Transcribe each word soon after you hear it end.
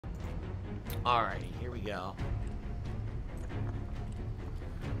Alrighty, here we go.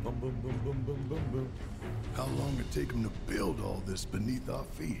 Boom, boom, boom, boom, boom, boom, boom. How long it take them to build all this beneath our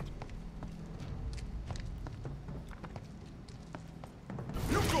feet?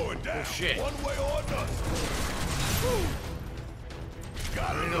 You're going down. Oh, shit. One way or another. Woo.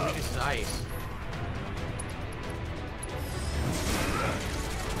 Got I don't know if this is ice.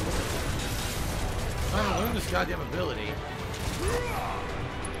 I don't learn this goddamn ability.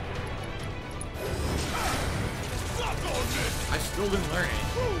 I still didn't learn it.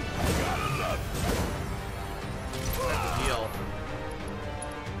 That's the deal.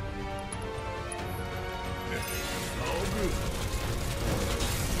 All good.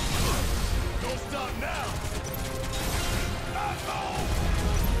 Don't stop now.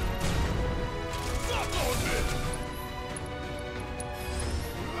 Stop on this.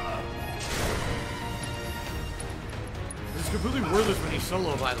 This is completely worthless when he's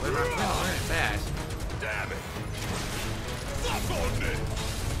solo, by the way, but I'm trying to learn it fast. Damn it. Stop on this.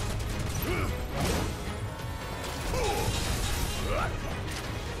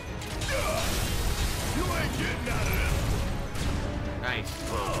 You ain't getting out of this. Nice.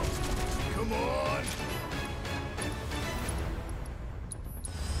 Come on.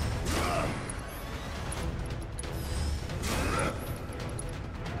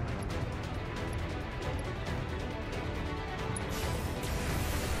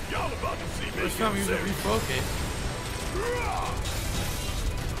 Y'all about to see me. First time we use a refocus.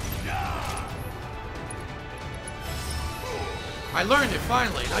 I learned it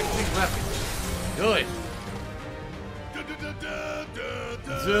finally. I can use weapons. Good.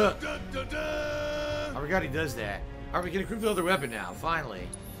 I forgot he does that. Alright, we can equip the other weapon now, finally.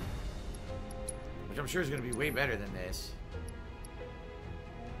 Which I'm sure is going to be way better than this.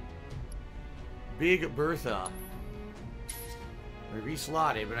 Big Bertha. We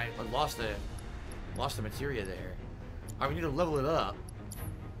reslotted, but I lost the materia there. Alright, we need to level it up.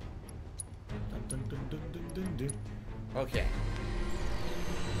 Dun, dun, dun, dun, dun, dun, dun. Okay.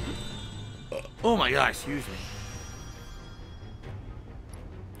 Oh my god, excuse me.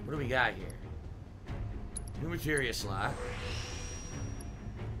 What do we got here? New materia slot.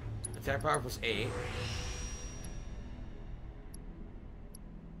 Attack power plus 8.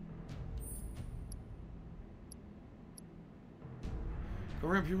 Go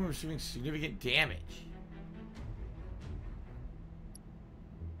around people receiving significant damage.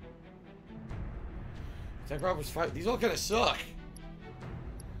 Attack power plus 5. These all kind of suck.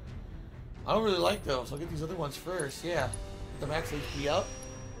 I don't really like those. I'll get these other ones first. Yeah. Get the max HP up.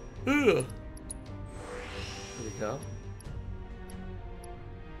 Ugh. There we go.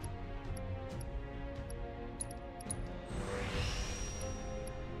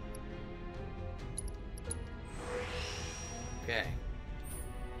 Okay.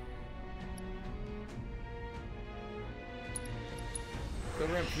 Go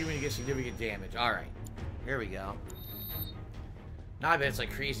around P when you get significant damage. Alright. Here we go. Now I bet it's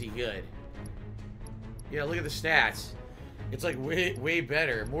like crazy good. Yeah, look at the stats. It's like way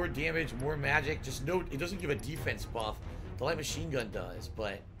better. More damage, more magic. Just note, it doesn't give a defense buff. The light machine gun does,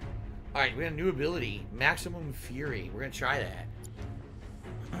 but... Alright, we have a new ability. Maximum Fury. We're gonna try that.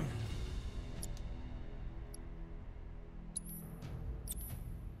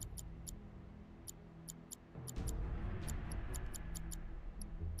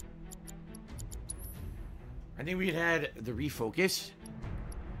 I think we had the refocus.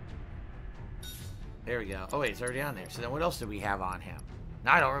 There we go. Oh wait, it's already on there. So then what else did we have on him?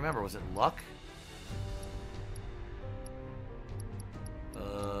 Now I don't remember. Was it luck?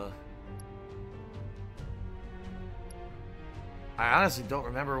 I honestly don't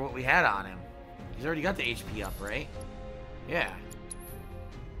remember what we had on him. He's already got the HP up, right? Yeah.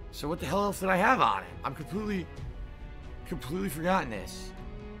 So what the hell else did I have on him? I'm completely forgotten this.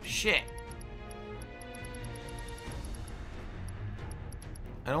 Shit.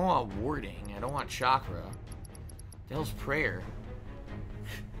 I don't want warding. I don't want chakra. The hell's prayer?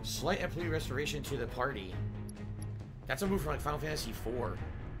 Slight employee restoration to the party. That's a move from like Final Fantasy IV.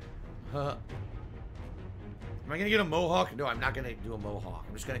 Huh. Am I gonna get a mohawk? No, I'm not gonna do a mohawk.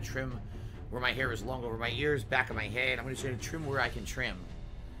 I'm just gonna trim where my hair is long over my ears, back of my head. I'm just gonna trim where I can trim.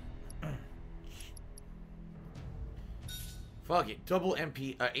 Fuck it. Double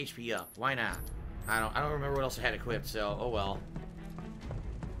HP up. Why not? I don't remember what else I had equipped, so oh well.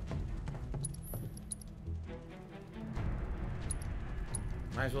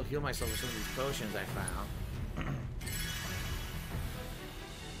 Might as well heal myself with some of these potions I found.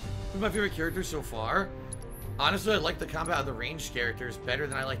 Who's my favorite character so far? Honestly, I like the combat of the ranged characters better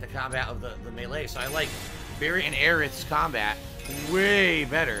than I like the combat of the melee. So I like Barry and Aerith's combat way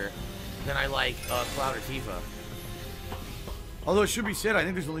better than I like Cloud or Tifa. Although it should be said, I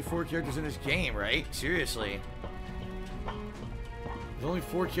think there's only 4 characters in this game, right? Seriously. There's only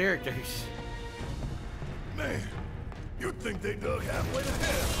 4 characters. Man, you'd think they dug halfway to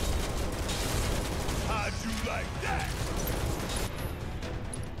hell. How'd you like that?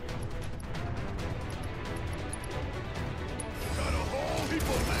 Got a whole heap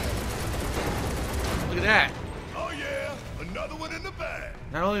of that. Look at that. Oh yeah, another one in the bag.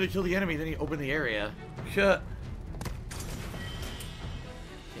 Not only did he kill the enemy, then he opened the area. Shut.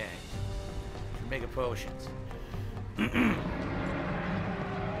 Okay. Mega potions.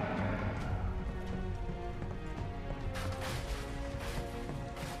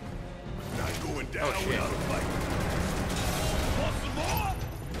 Not going down Oh, shit. without a fight. Want some more?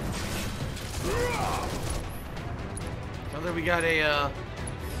 Sounds like we got a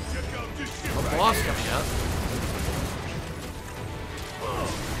Check out this shit right boss here. coming up.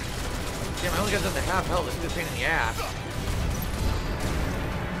 Damn, I only got them to half health. This is a pain in the ass.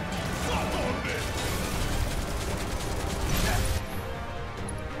 Fuck on this.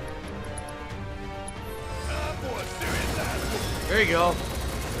 Time for a serious ass whooping. There you go.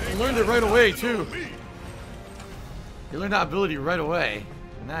 You learned it right away, too. You learned that ability right away.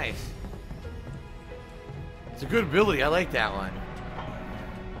 Nice. It's a good ability. I like that one.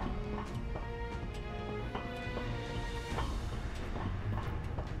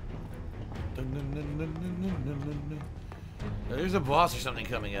 There's a boss or something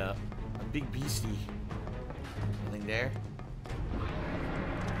coming up. A big beastie. Nothing there.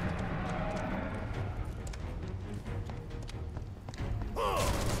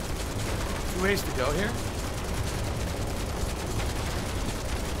 2 ways to go here.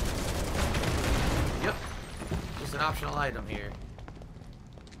 Yep. Just an optional item here.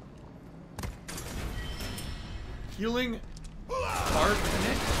 Healing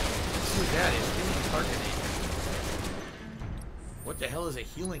Carcanet? Let's see what that is. Healing Carcanet. What the hell is a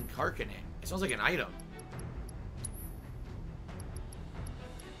healing Carcanet? It sounds like an item.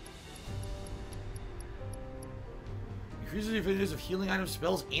 Increases the abilities of healing items,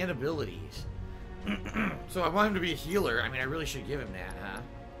 spells, and abilities. So I want him to be a healer. I mean, I really should give him that, huh?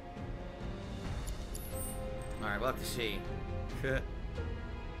 Alright, we'll have to see.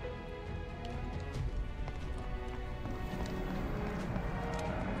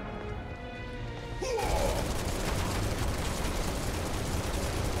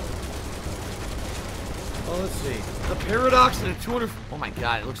 Oh, let's see. The paradox and the 200... Oh my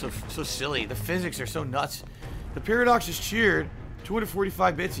god, it looks so silly. The physics are so nuts. The paradox is cheered.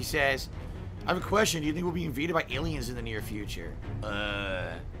 245 bits, he says. I have a question. Do you think we'll be invaded by aliens in the near future?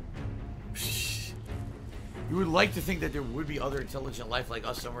 You would like to think that there would be other intelligent life like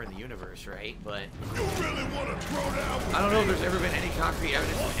us somewhere in the universe, right? But... You really want to throw down with I don't know if there's ever been any concrete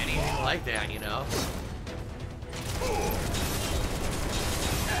evidence of anything like that, you know?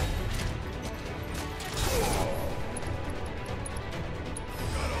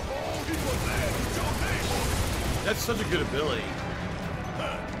 That's such a good ability.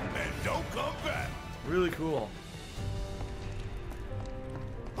 And don't come back. Really cool.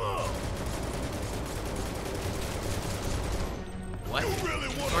 What? You really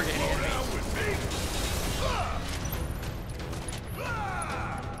want to Target throw enemies. down with me?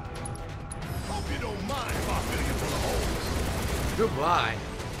 Hope you don't mind popping into the holes. Goodbye.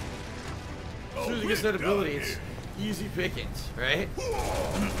 As Oh, soon as he gets we're that ability, done it's here. easy pickings, right?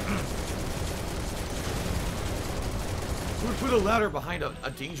 Who would put a ladder behind a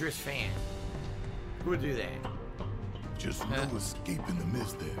dangerous fan? Who would do that? Just no escape in the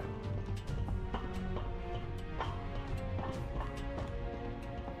mist there.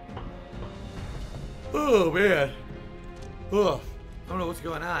 Oh, man. Oh, I don't know what's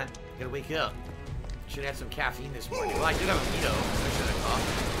going on. Gotta wake up. Should have had some caffeine this morning. Well, I did have a keto. I should have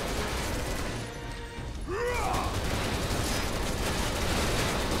coffee.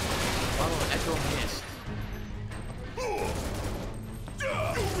 Bottle of Echo Mist.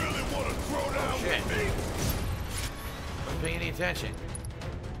 You really want to throw down Shit. with me? Don't pay any attention.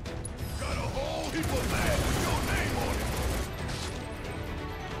 Got a whole heap of bags with your name on it.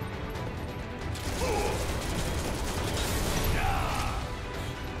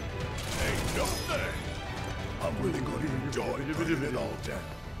 Ain't no thing. I'm really going to enjoy burning it all down.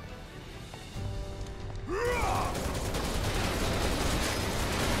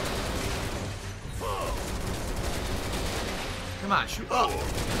 Come on, shoot up. There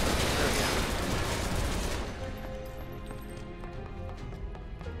we go.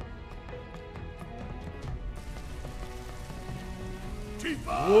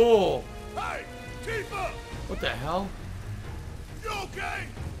 Tifa! Whoa. Hey, Tifa! What the hell? You okay?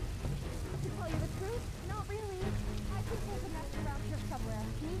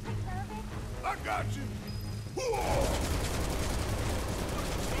 You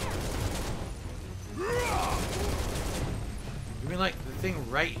mean like the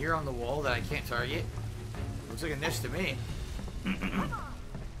thing right here on the wall that I can't target? Looks like a nest to me.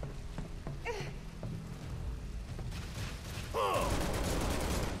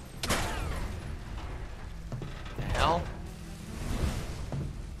 The hell?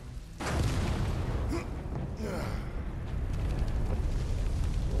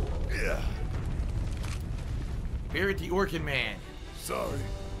 Here at the Orchid Man. Sorry.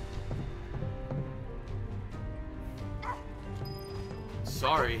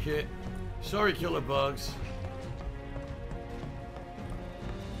 Sorry, hit. Sorry, Killer Bugs.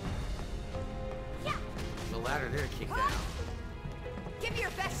 Yeah. There's a ladder there to kick down. Give me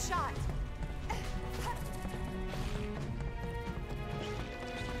your best shot.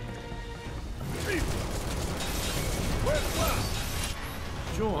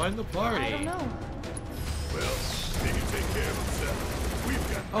 Join the party. I don't know. Well, he can take care of himself.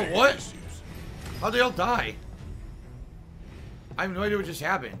 We've got Oh, big what? issues. How'd they all die? I have no idea what just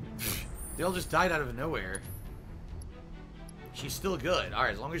happened. They all just died out of nowhere. She's still good.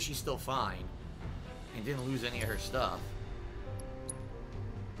 Alright, as long as she's still fine. And didn't lose any of her stuff.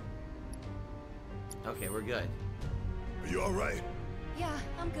 Okay, we're good. Are you alright? Yeah,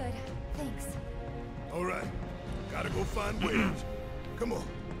 I'm good. Thanks. Alright. Gotta go find Wedge. Come on.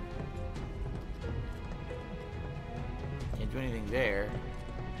 Can't do anything there.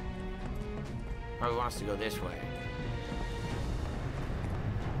 Probably wants to go this way.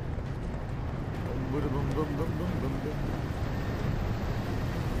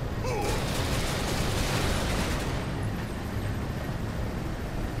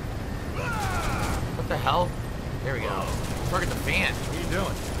 What the hell? There we go. Target the fans. What are you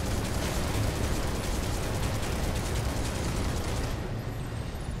doing?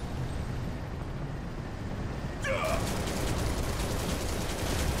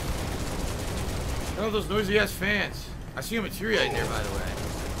 Oh, those noisy ass fans. I see a materia in there, by the way.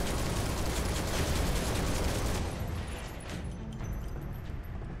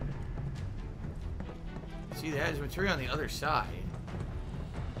 See, there's materia on the other side.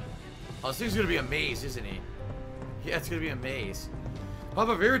 Oh, this thing's gonna be a maze, isn't it? Yeah, it's gonna be a maze.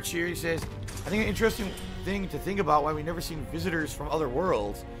 Papa Verachir, he says, I think an interesting thing to think about why we've never seen visitors from other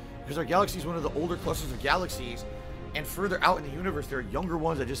worlds, because our galaxy is one of the older clusters of galaxies, and further out in the universe, there are younger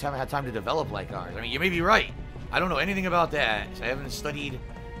ones that just haven't had time to develop like ours. I mean, you may be right. I don't know anything about that. I haven't studied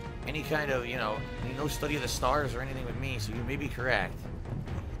any kind of, you know, no study of the stars or anything with me, so you may be correct.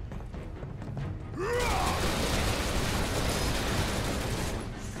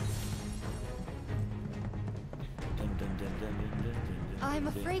 I'm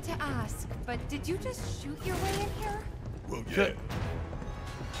afraid to ask, but did you just shoot your way in here? Well, yeah. Good.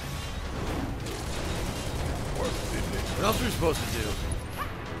 What else are we supposed to do?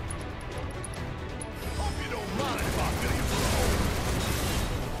 Hope you don't mind if I fill you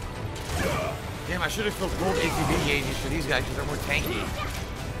full. Damn, I should have filled gold ATB gauges for these guys because they're more tanky.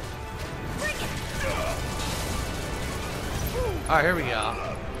 Alright, here we go.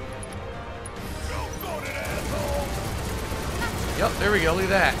 Yep, there we go. Look at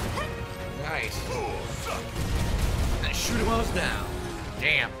that. Nice. And shoot him while it's down.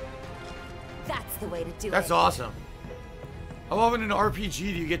 Damn. That's the way to do it. That's awesome. How often in an RPG do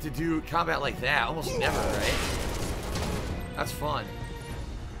you get to do combat like that? Almost never, right? That's fun.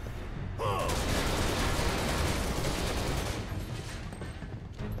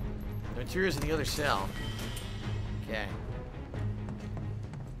 The material's in the other cell. Okay.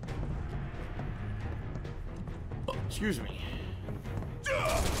 Oh, excuse me.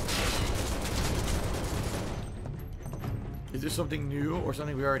 Is there something new or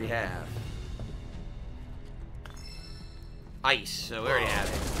something we already have? Ice, so we already have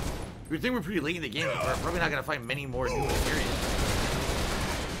it. We think we're pretty late in the game. We're probably not going to find many more new materials.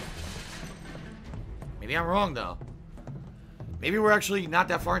 Maybe I'm wrong, though. Maybe we're actually not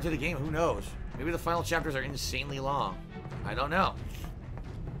that far into the game. Who knows? Maybe the final chapters are insanely long. I don't know.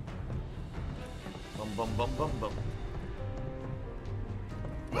 Bum, bum, bum, bum, bum.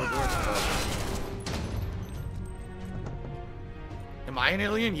 More doors to open. Am I an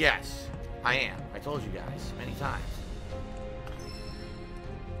alien? Yes, I am. I told you guys many times.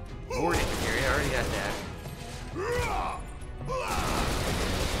 Boarding area, I already got that.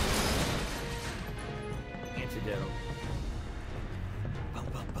 Antidote. Bum,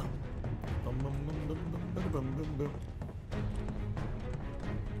 bum, bum. Bum, bum, bum, bum, bum, bum, bum, bum.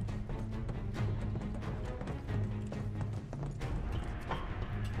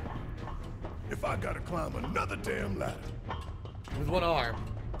 If I gotta climb another damn ladder. With one arm.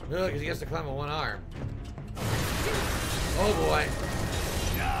 Because he has to climb on one arm. Oh boy.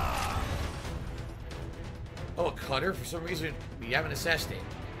 Oh, a cutter? For some reason, we haven't assessed it.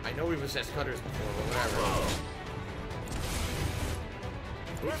 I know we've assessed cutters before, but whatever.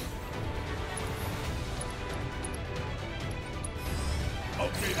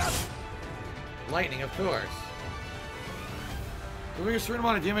 Okay, that's... Lightning, of course. Doing a certain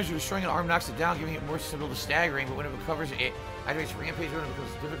amount of damage to destroying an arm knocks it down, giving it more simple to staggering, but when it recovers, it activates rampage when it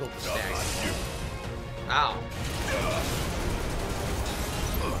becomes difficult to stagger. Ow.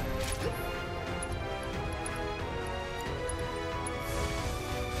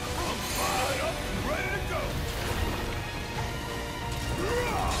 I'm fired up and ready to go.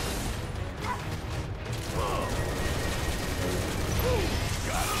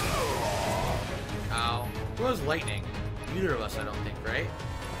 Ow. Who has lightning? Neither of us, I don't think, right?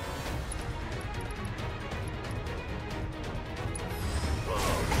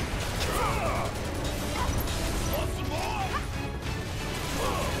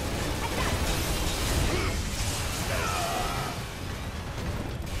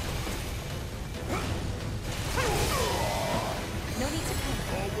 No need to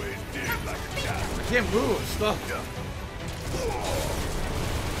panic. Always did like a cat. I can't move, I'm stuck.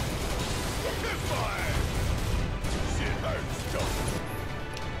 Shit hurts, don't it?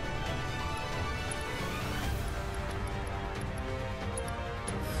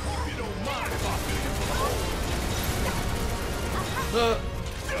 Hope you don't mind if I fill you full of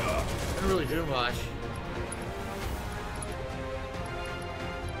Didn't really do much.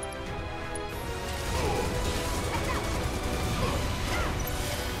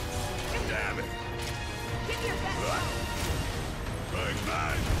 Damn it! Give your best. Bang,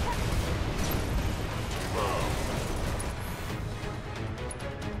 bang!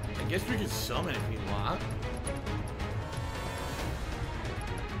 I guess we could summon if we want.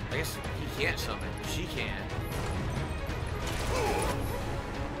 I guess he can't summon, but she can.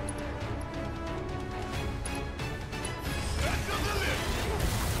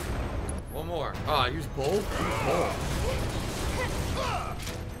 One more. Oh, I used both? Use both.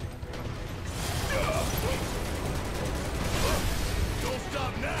 Don't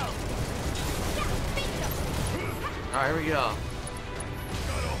stop now! Alright, here we go.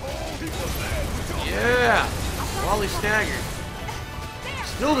 Got a hole, he was there! Yeah! While he staggered.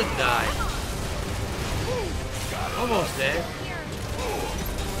 Still didn't die. Almost dead.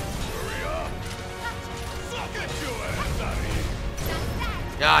 Hurry up! Suck at your ass out of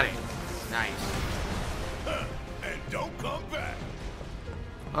here! Got it. Nice. And don't come back!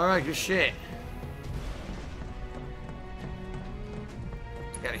 Alright, good shit.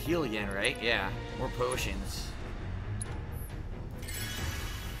 Gotta heal again, right? Yeah. More potions.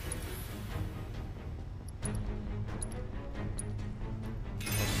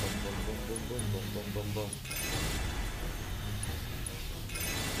 Boom.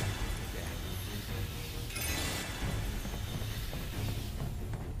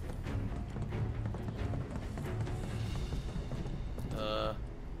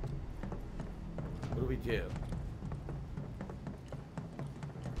 What do we do?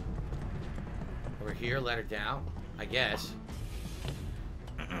 Over here, let her down? I guess.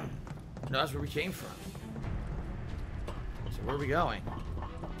 No, that's where we came from. So where are we going?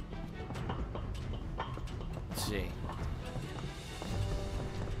 Let's see.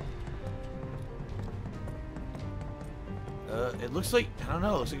 It looks like, I don't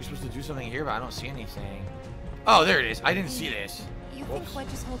know, it looks like you're supposed to do something here, but I don't see anything. Oh, there it is. I didn't see this. You think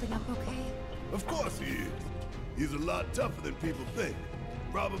Wedge is holding up okay? Of course he is. He's a lot tougher than people think.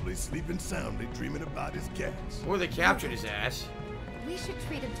 Probably sleeping soundly, dreaming about his cats. Or they captured his ass. We should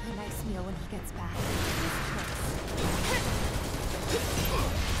treat him to a nice meal when he gets back.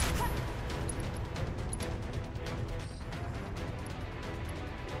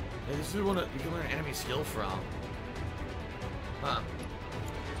 Hey, this is one you can learn enemy skill from. Huh.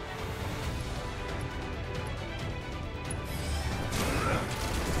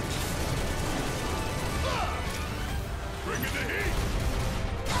 Bring in the heat!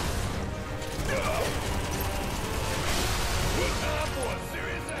 Good time for a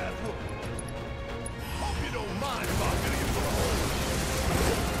serious ass whooping. Hope you don't mind if I fill you full of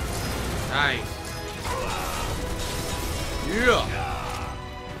Nice. Yeah.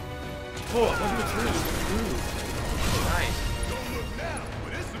 Oh, look at the tree. Nice. Don't look now,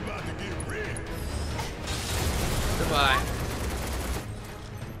 but it's about to get real. Goodbye.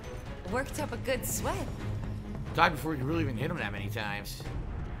 Worked up a good sweat. Died before we could really even hit him that many times.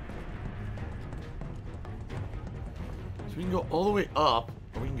 So we can go all the way up,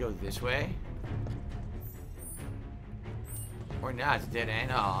 or we can go this way. Or not, it's a dead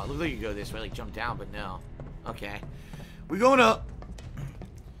end. Oh, it looks like you go this way, like jump down, but no. Okay. We're going up.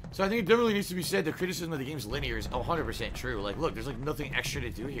 So I think it definitely needs to be said the criticism of the game's linear is 100% true. Like, look, there's like nothing extra to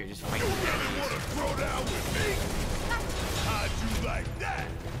do here. Just fight. You wanna throw down with me? How'd you like that?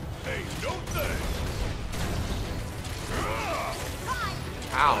 Ain't no thing.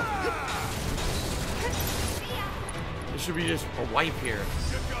 Ow. This should be just a wipe here.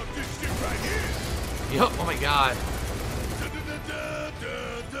 Check out this shit right here. Yup, oh my god.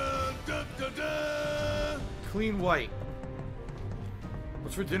 Clean white.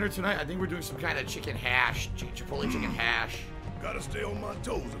 What's for dinner tonight? I think we're doing some kind of chicken hash. Chipotle chicken hash. Gotta stay on my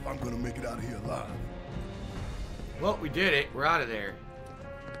toes if I'm gonna make it out of here alive. Well, we did it. We're out of there.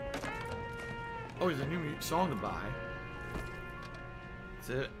 Oh, there's a new song to buy. That's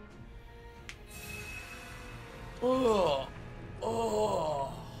it. Oh.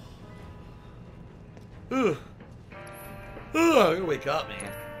 Oh. Ugh. Ugh, I gotta wake up,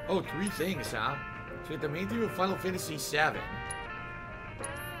 man. Oh, 3 things, huh? So we have the main theme of Final Fantasy VII.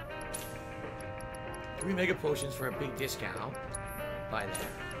 3 mega potions for a big discount. Buy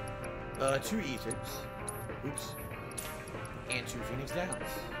that. 2 ethers. Oops. And 2 Phoenix Downs.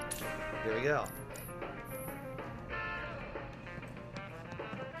 There we go.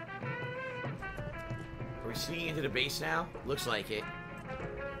 Are we sneaking into the base now? Looks like it.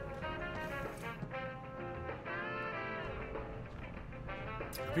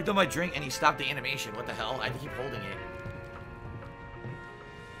 I picked up my drink and he stopped the animation. What the hell? I had to keep holding it.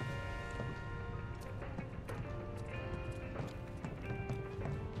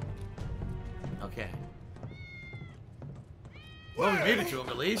 Okay. Well, we made it to him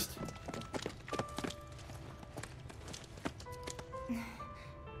at least.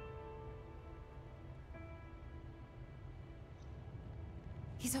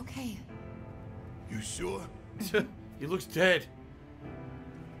 He's okay. You sure? He looks dead.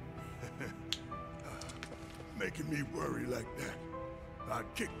 Making me worry like that. I'd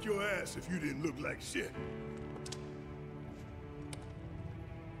kick your ass if you didn't look like shit.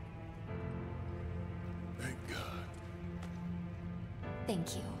 Thank God.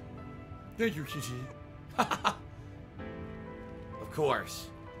 Thank you. Thank you, kitty. Of course.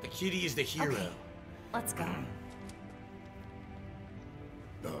 The kitty is the hero. Okay. Let's go.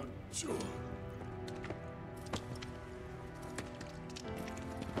 Not sure.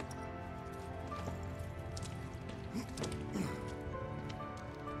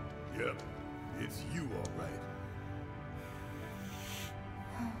 Yep, it's you all right.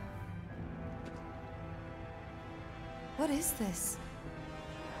 What is this?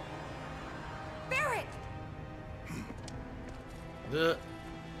 Barret!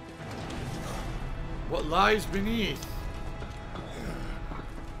 What lies beneath?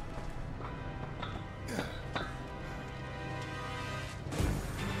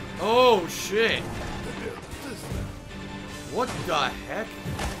 Oh shit! What the heck?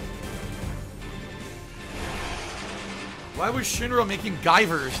 Why was Shinra making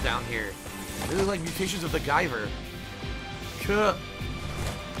Guyvers down here? They're like mutations of the Guyver. Kuh.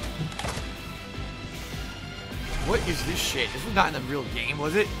 What is this shit? This was not in the real game,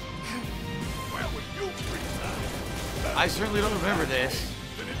 was it? Where were you freaks? I certainly don't remember this.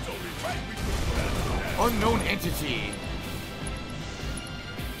 Then it's only right we took that. Unknown entity.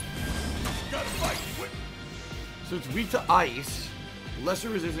 Gotta fight quick. So it's weak to ice, lesser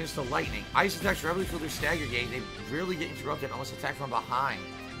resistance to lightning. Ice attacks rapidly through their stagger gate. They rarely get interrupted unless attacked from behind.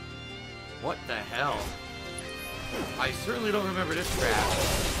 What the hell? I certainly don't remember this crap.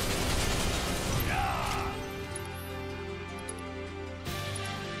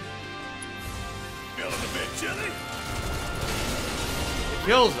 Feeling a bit chilly? It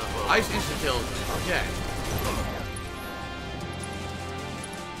kills them. Ice instant kills them. Okay.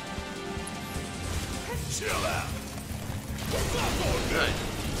 Chill out. Good.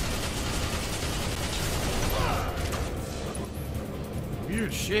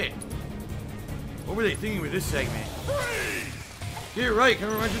 Weird shit. What were they thinking with this segment? You're right,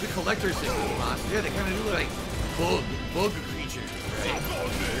 kind of reminds you of the collector system monster. Yeah, they kind of do look like bug creatures, right?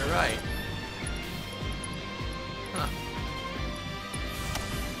 You're right. Huh.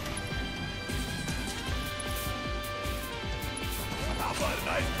 How about a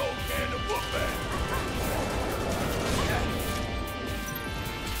nice cold can of whoop back?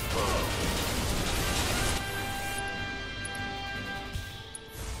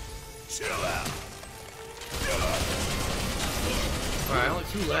 Chill out. Alright, only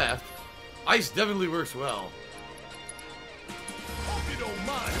 2 left. Ice definitely works well. Hope you don't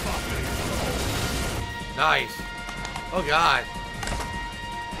mind popping. Nice. Oh god.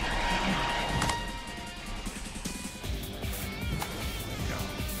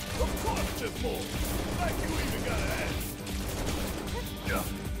 Of course there's more. Like you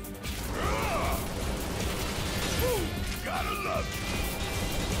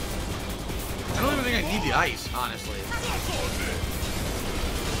need the ice, honestly.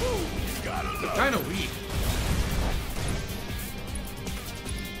 They're kind of weak.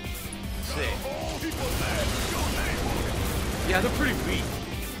 Let's see. Yeah, they're pretty weak.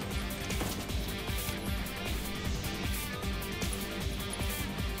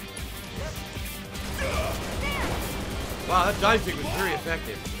 Wow, that dive kick was very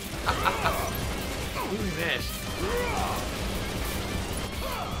effective. Really missed.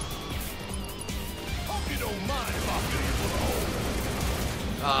 Hope you don't mind if I fill you full of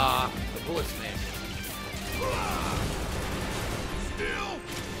holes. The bullets missed. Still?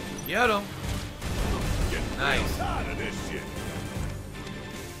 Get him. Getting Nice. real tired of this shit.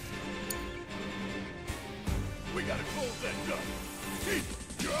 We gotta close that gun. Keith,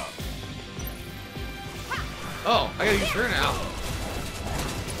 you're up. Oh, I gotta use her now.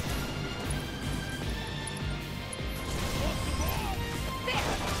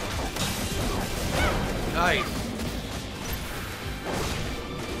 Nice.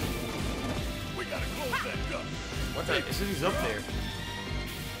 We gotta close that gun. What the? It says he's up there.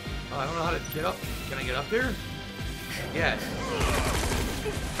 Oh, I don't know how to get up. Can I get up there? Yes.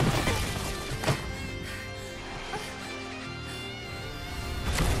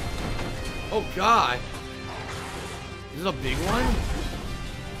 Oh, God. This is a big one?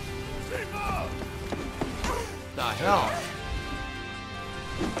 The hell?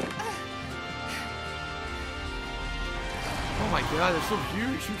 Oh my God, they're so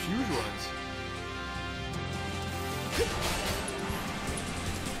huge, huge ones.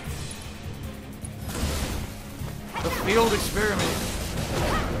 The failed experiment.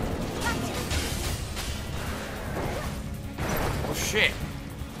 Oh shit.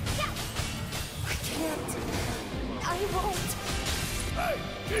 I can't. I won't. Hey,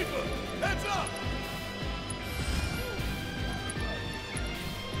 Keeper, heads up!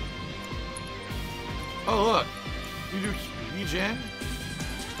 Oh look. You do regen?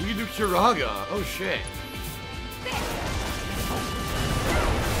 We can do Kiraga. Oh shit.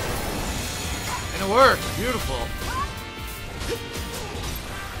 And it worked. Beautiful.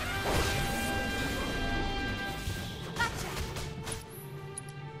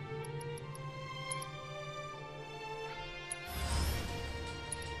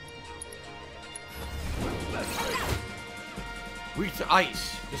 Weak to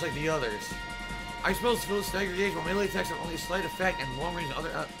ice, just like the others. Ice spells fill staggered gauge while melee attacks have only a slight effect, and long range and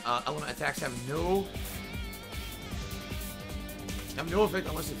other element attacks have no effect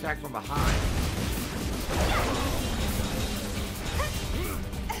unless attacked from behind.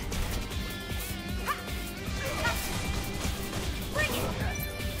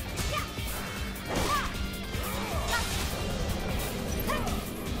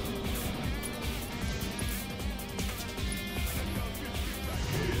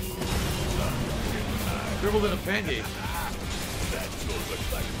 Dribbled in a bandage. That sure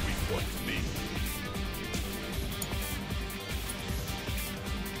looks like a weak point to me.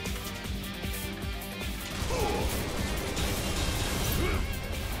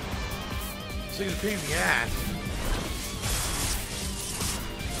 This thing's a pain in the ass.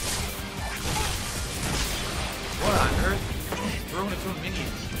 What on earth? Throwing its own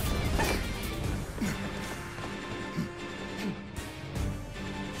minions.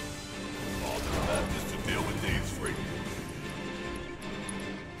 All that's left is to deal with these three.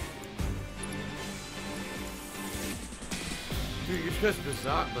 Dude, you're just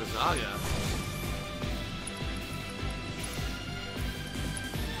Bazaga.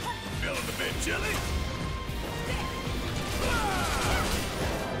 Feeling a bit chilly?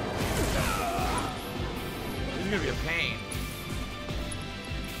 This is gonna be a pain.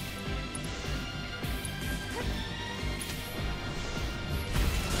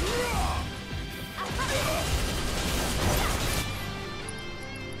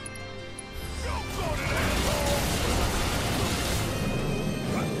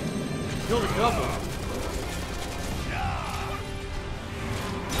 Killed a couple.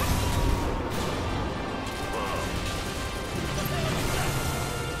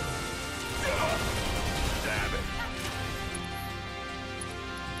 Damn it.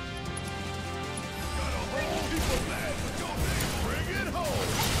 Got a whole heap of bad. Go bring it home.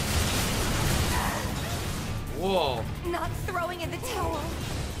 Whoa. Not throwing in the towel.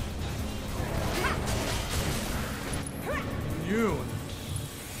 You.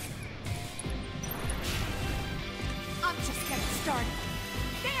 I'm just getting started.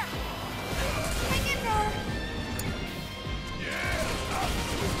 There! Hang in there!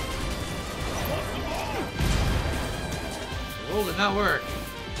 The roll did not work.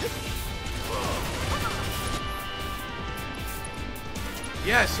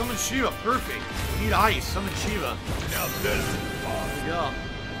 Yeah, summon Shiva. Perfect. We need ice. Summon Shiva. Now this. There we go.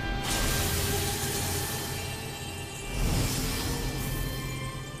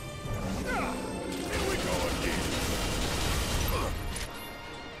 Here we go again.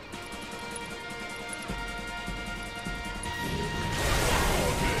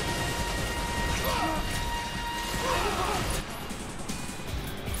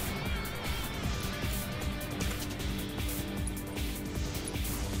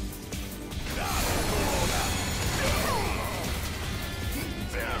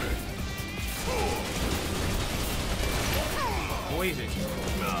 Poison.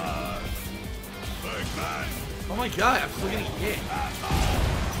 Thanks, man. Oh my god, I'm still getting hit.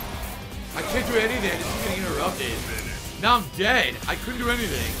 I can't do anything. This is getting interrupted. Now I'm dead. I couldn't do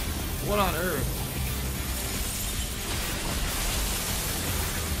anything. What on earth?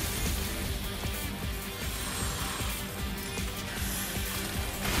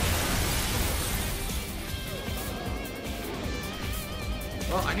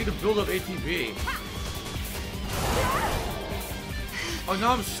 Well, I need to build up ATB. Oh,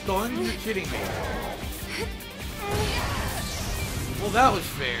 now I'm stunned? You're kidding me. Well, that was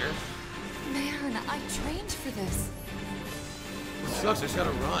fair. Man, I trained for this. It sucks, I just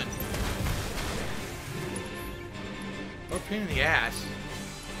gotta run. What a pain in the ass.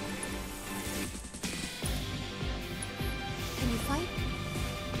 Can you fight?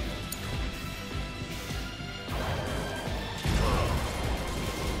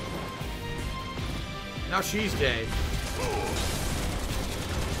 Now she's dead.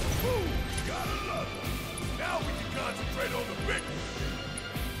 Gotta love it. Now we can concentrate on the victory.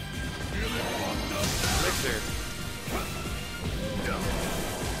 Feeling fucked up now. Elixir.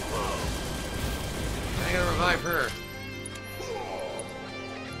 I gotta revive her.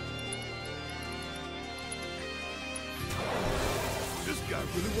 This guy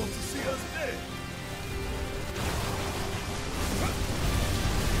really wants to see us dead.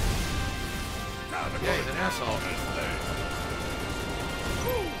 Yeah, he's an asshole.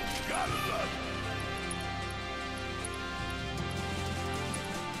 Gotta love it.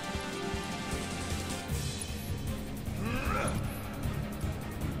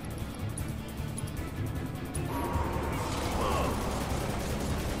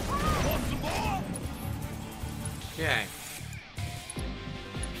 Want some more? Okay.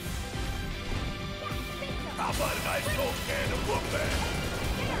 How about a nice cold can of whoop-ass?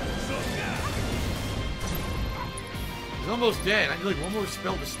 He's almost dead. I need like one more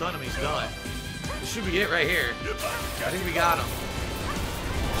spell to stun him. He's done. This should be it right here. I think we got him.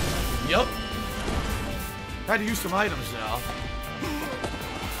 Yup. Had to use some items now.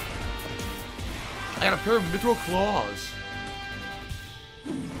 I got a pair of mithril claws.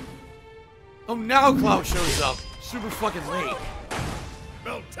 Oh, now Cloud shows up. Super fucking late.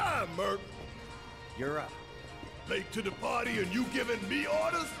 About time, Merc. You're up. Late to the party and you giving me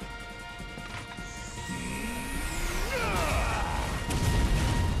orders?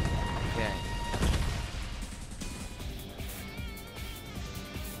 Okay.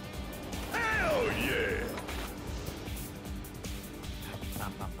 Hell yeah!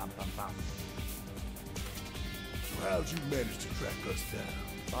 Bum, bum, bum, bum, bum. So how'd you manage to track us down?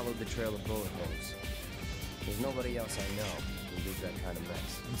 Followed the trail of bullet holes. There's nobody else I know who leaves that kind of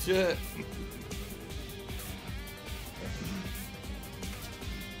mess. That's it.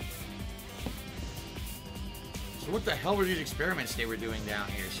 So what the hell were these experiments they were doing down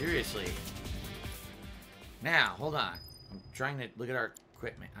here? Seriously. Now, hold on. I'm trying to look at our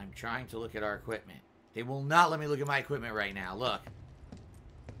equipment. I'm trying to look at our equipment. They will not let me look at my equipment right now. Look.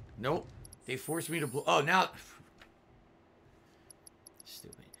 Nope. They forced me to... Oh, now...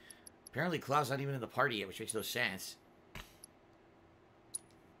 Stupid. Apparently, Cloud's not even in the party yet, which makes no sense.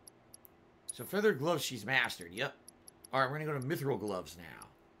 So, feather gloves, she's mastered. Yep. Alright, we're going to go to mithril gloves now.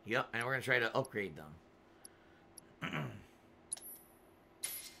 Yep, and we're going to try to upgrade them.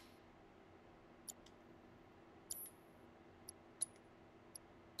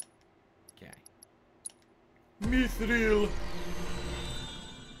 Okay. Mithril.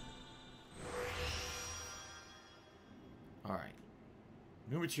 Alright.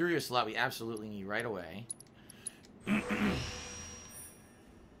 New materia slot we absolutely need right away.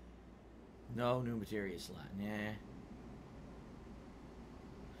 No new materia slot. Nah.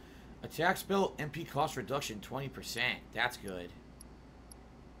 Attack spell MP cost reduction 20%. That's good.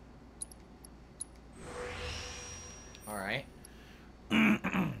 Alright.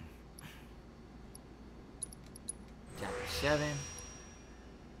 Attack for 7.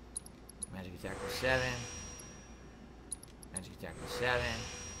 Magic attack for 7. Magic attack for 7.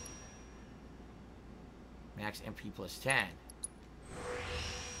 Max MP plus 10.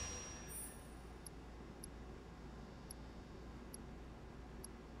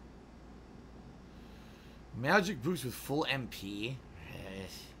 Magic boost with full MP.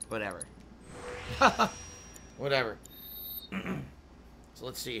 Whatever. Whatever. So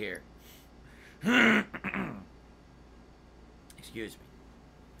let's see here. Excuse me.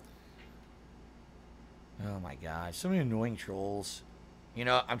 Oh my god, so many annoying trolls. You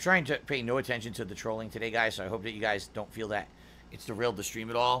know, I'm trying to pay no attention to the trolling today, guys, so I hope that you guys don't feel that it's derailed the stream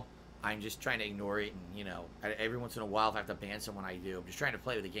at all. I'm just trying to ignore it, and, you know, every once in a while if I have to ban someone, I do. I'm just trying to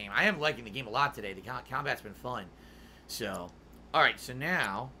play with the game. I am liking the game a lot today. The combat's been fun. So, alright, so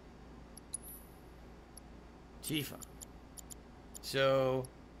now... Tifa. So...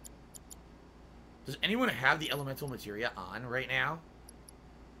 Does anyone have the elemental materia on right now?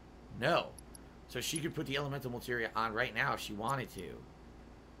 No. So she could put the elemental materia on right now if she wanted to.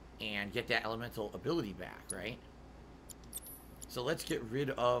 And get that elemental ability back, right? So let's get rid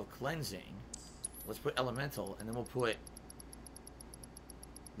of cleansing. Let's put elemental, and then we'll put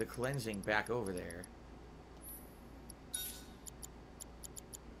the cleansing back over there.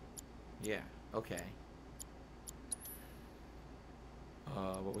 Yeah, okay.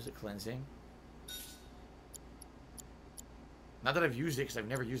 What was it, cleansing? Not that I've used it, because I've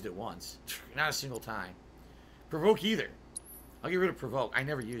never used it once. Not a single time. Provoke either. I'll get rid of Provoke. I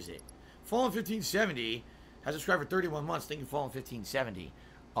never use it. Fallen 1570 has subscribed for 31 months. Thank you, Fallen 1570.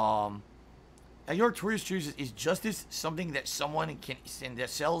 And your Tori's chooses, is justice something that someone can that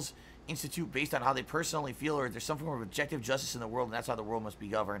cells institute based on how they personally feel, or is there some form of objective justice in the world, and that's how the world must be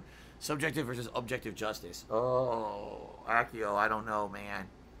governed? Subjective versus objective justice. Oh, Akio, I don't know, man.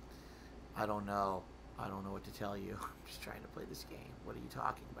 I don't know. I don't know what to tell you. I'm just trying to play this game. What are you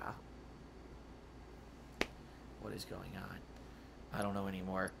talking about? What is going on? I don't know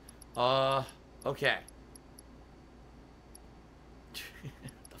anymore. Okay.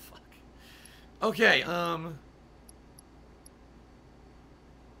 What the fuck? Okay,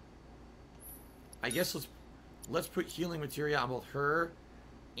 I guess let's put healing materia on both her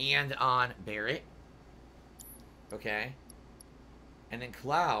and on Barret. Okay. And then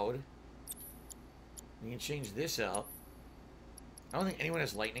Cloud, we can change this up. I don't think anyone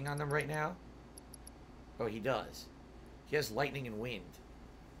has lightning on them right now. Oh, he does. He has lightning and wind.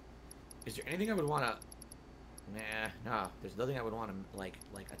 Is there anything I would want to... Nah, no. There's nothing I would want to, like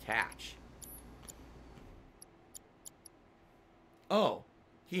attach. Oh.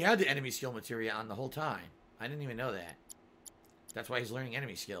 He had the enemy skill materia on the whole time. I didn't even know that. That's why he's learning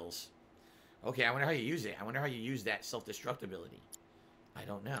enemy skills. Okay, I wonder how you use it. I wonder how you use that self-destruct ability. I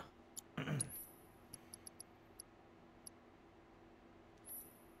don't know.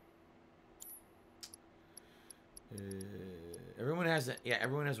 Everyone has a, yeah,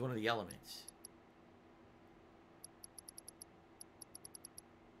 everyone has one of the elements.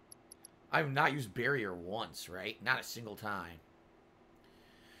 I've not used barrier once, right? Not a single time.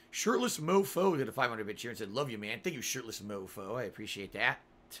 Shirtless Mofo did a 500-bit cheer and said, "Love you, man." Thank you, Shirtless Mofo. I appreciate that.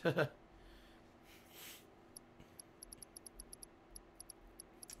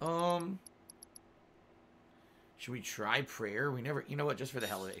 Should we try prayer? We never, you know what, just for the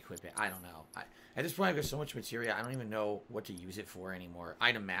hell of it, equip it. I don't know. At this point, I've got so much materia, I don't even know what to use it for anymore.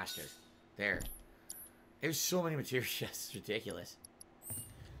 Item master. There. There's so many materia, it's ridiculous.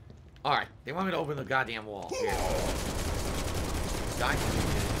 Alright, they want me to open the goddamn wall. Here.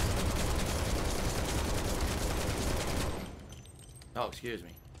 Oh, excuse me.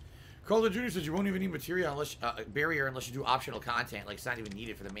 Carl Jr. says you won't even need materia unless barrier unless you do optional content. Like, it's not even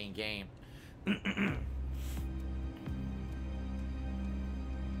needed for the main game.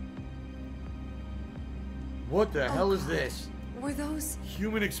 What the hell is this? Were those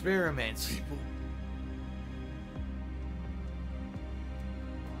human experiments? People.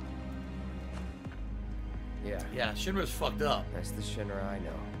 Yeah, Shinra's fucked up. that's the Shinra I know.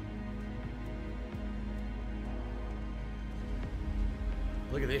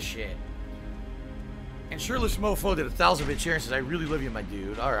 Look at this shit. And Shirtless Mofo did a 1,000-bit cheer and says, "I really love you, my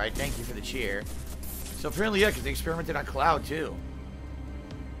dude." Alright, thank you for the cheer. So apparently, yeah, because they experimented on Cloud, too.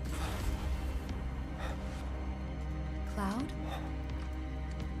 Cloud?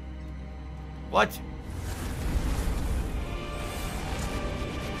 What?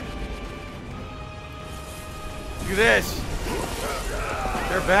 Look at this.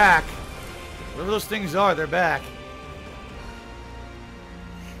 They're back. Whatever those things are, they're back.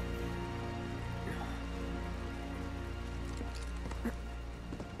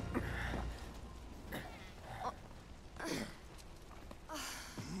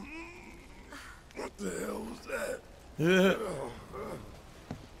 What the hell was that?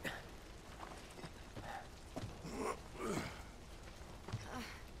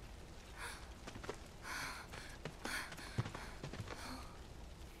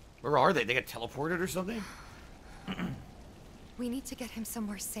 Where are they? They got teleported or something? We need to get him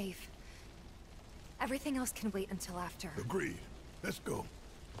somewhere safe. Everything else can wait until after. Agreed. Let's go.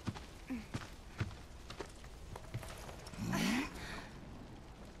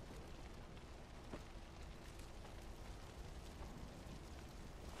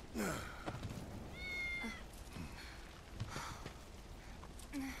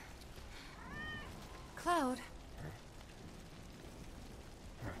 Cloud.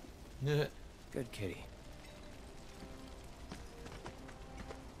 Good kitty.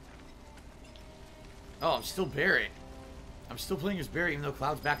 Oh, I'm still Barrett. I'm still playing as Barrett even though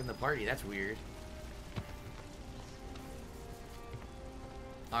Cloud's back in the party. That's weird.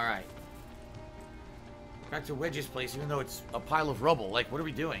 Alright. Back to Wedge's place even though it's a pile of rubble. Like, what are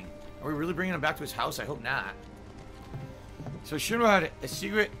we doing? Are we really bringing him back to his house? I hope not. So Shinra had a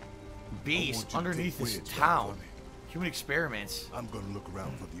secret base underneath this town. Human experiments. I'm gonna look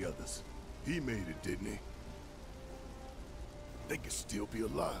around for the others. He made it, didn't he? They could still be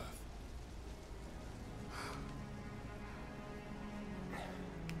alive.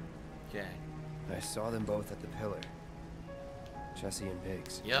 Okay. I saw them both at the pillar. Jesse and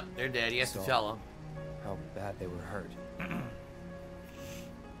Biggs. Yep, they're dead. He has to tell him. How bad they were hurt. I'm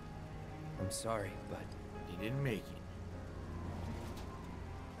sorry, but... He didn't make it.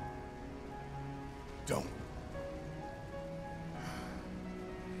 Don't.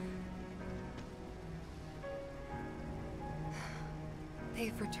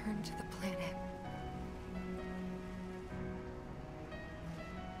 They've returned to the planet.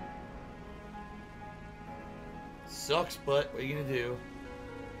 Sucks, but what are you gonna do?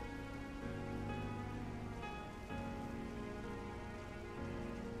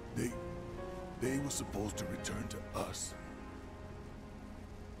 They were supposed to return to us.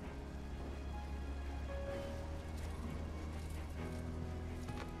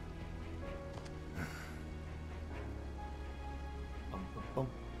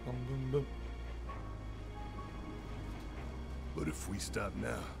 But if we stop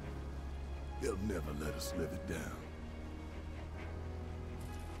now, they'll never let us live it down.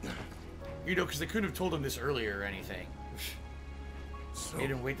 You know, because they couldn't have told him this earlier or anything. So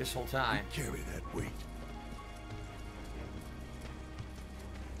Made him wait this whole time. we carry that weight.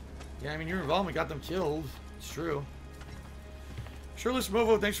 Yeah, I mean, your involvement got them killed. It's true. Shirtless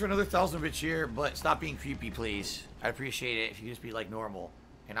Movo, thanks for another 1,000 bits here, but stop being creepy, please. I'd appreciate it if you just be like normal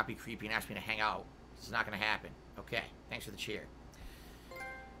and not be creepy and ask me to hang out. It's not going to happen. Okay, thanks for the cheer.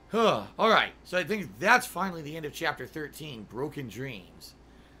 Alright, so I think that's finally the end of Chapter 13, Broken Dreams.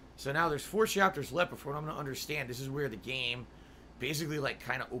 So now there's 4 chapters left before I'm going to understand. This is where the game basically like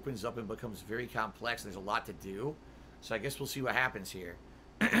kind of opens up and becomes very complex. There's a lot to do. So I guess we'll see what happens here.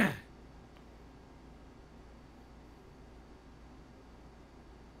 We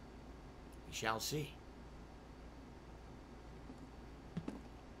shall see.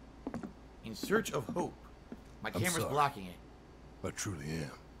 In search of hope. My camera's sorry. blocking it. I truly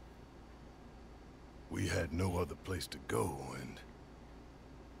am. We had no other place to go, and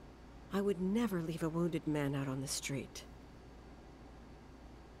I would never leave a wounded man out on the street.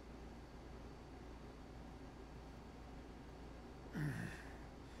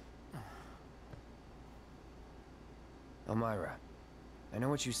 Elmira, I know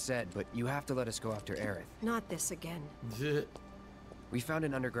what you said, but you have to let us go after Aerith. Not this again. We found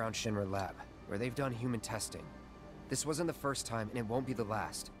an underground Shinra lab, where they've done human testing. This wasn't the first time, and it won't be the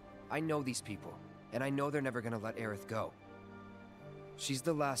last. I know these people, and I know they're never gonna let Aerith go. She's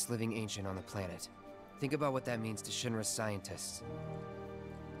the last living ancient on the planet. Think about what that means to Shinra's scientists.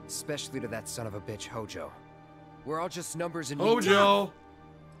 Especially to that son of a bitch, Hojo. We're all just numbers and Hojo!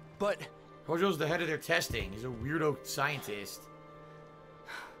 But... Hojo's the head of their testing. He's a weirdo scientist.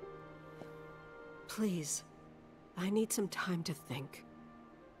 Please, I need some time to think.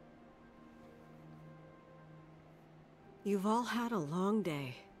 You've all had a long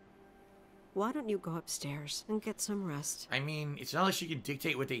day. Why don't you go upstairs and get some rest? I mean, it's not like she can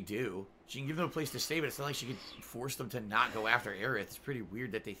dictate what they do. She can give them a place to stay, but it's not like she can force them to not go after Aerith. It's pretty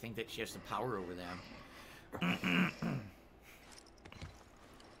weird that they think that she has some power over them.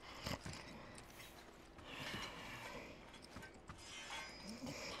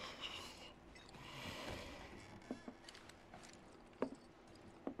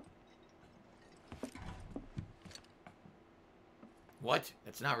 What?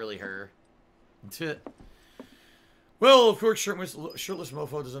 That's not really her. Well, of course, Shirtless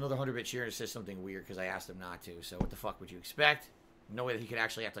Mofo does another 100-bit cheer and says something weird because I asked him not to. So what the fuck would you expect? No way that he could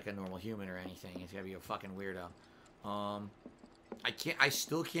actually act like a normal human or anything. He's gotta be a fucking weirdo. I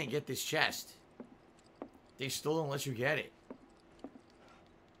still can't get this chest. They still don't let you get it.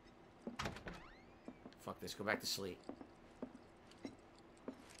 Fuck this. Go back to sleep.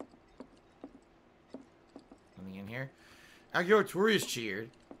 Akio Torius cheered,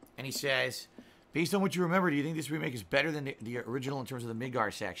 and he says, based on what you remember, do you think this remake is better than the original in terms of the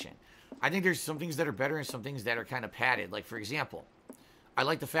Midgar section? I think there's some things that are better and some things that are kind of padded. Like, for example, I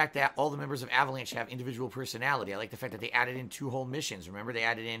like the fact that all the members of Avalanche have individual personality. I like the fact that they added in 2 whole missions. Remember, they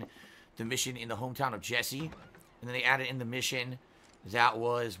added in the mission in the hometown of Jesse, and then they added in the mission that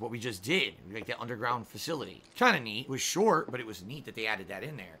was what we just did, like that underground facility. Kind of neat. It was short, but it was neat that they added that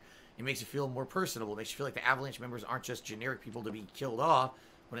in there. It makes it feel more personable. It makes you feel like the Avalanche members aren't just generic people to be killed off,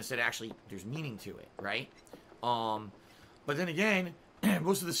 when instead actually there's meaning to it, right? But then again,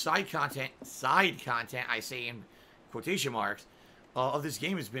 most of the side content, I say in quotation marks, of this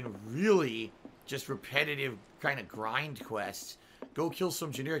game has been really just repetitive kind of grind quests. Go kill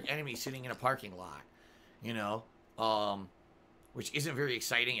some generic enemy sitting in a parking lot, you know, which isn't very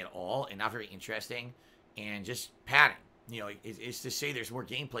exciting at all and not very interesting, and just padding. You know, it's to say there's more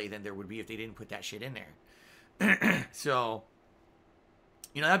gameplay than there would be if they didn't put that shit in there. So,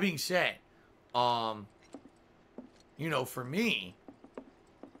 you know, that being said, you know, for me,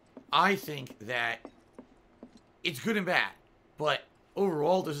 I think that it's good and bad. But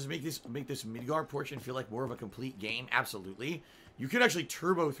overall, does this make this Midgar portion feel like more of a complete game? Absolutely. You could actually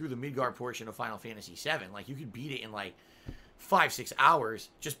turbo through the Midgar portion of Final Fantasy VII. Like, you could beat it in, like, 5-6 hours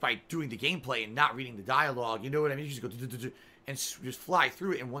just by doing the gameplay and not reading the dialogue. You know what I mean? You just go and just fly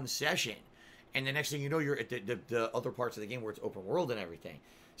through it in one session. And the next thing you know, you're at the other parts of the game where it's open world and everything.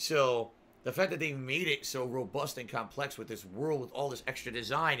 So, the fact that they made it so robust and complex with this world, with all this extra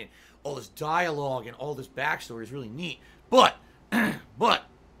design and all this dialogue and all this backstory is really neat. But the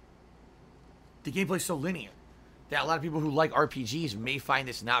gameplay's so linear that a lot of people who like RPGs may find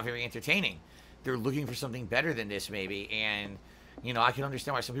this not very entertaining. They're looking for something better than this, maybe. And, you know, I can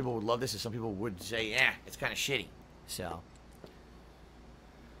understand why some people would love this and some people would say, it's kind of shitty. So.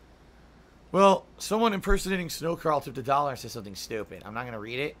 Well, someone impersonating Snow Carl tipped $1 and said something stupid. I'm not going to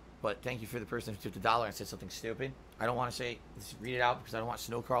read it, but thank you for the person who tipped $1 and said something stupid. I don't want to say, read it out because I don't want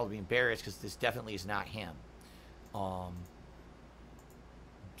Snow Carl to be embarrassed because this definitely is not him.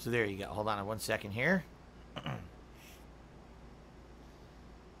 So there you go. Hold on 1 second here. Okay.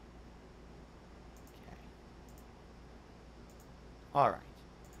 All right.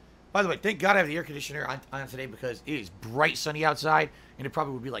 By the way, thank God I have the air conditioner on today because it is bright sunny outside, and it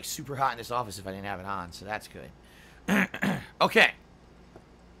probably would be like super hot in this office if I didn't have it on, so that's good. Okay.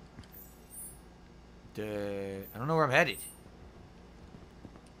 I don't know where I'm headed.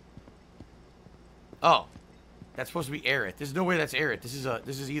 Oh. That's supposed to be Aerith. There's no way that's Aerith.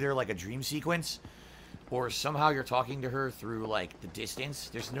 This is either like a dream sequence, or somehow you're talking to her through like the distance.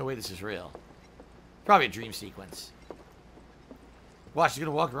 There's no way this is real. Probably a dream sequence. Watch, she's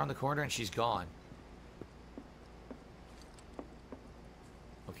gonna walk around the corner and she's gone.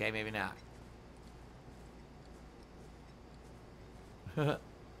 Okay, maybe not.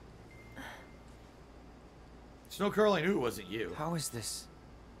 Snow Curl, I knew it wasn't you. How is this?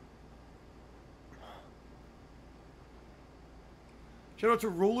 Shout out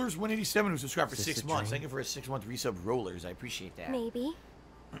to Rollers187 who subscribed for 6 months. Dream? Thank you for a 6-month resub, Rollers. I appreciate that. Maybe.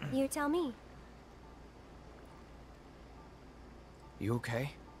 You tell me. You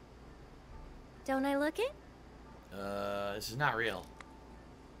okay? Don't I look it? This is not real.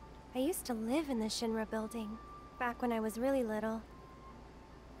 I used to live in the Shinra building, back when I was really little.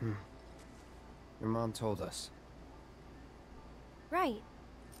 Your mom told us. Right.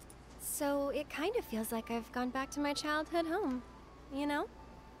 So it kind of feels like I've gone back to my childhood home, you know?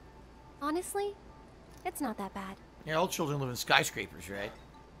 Honestly, it's not that bad. Yeah, all children live in skyscrapers, right?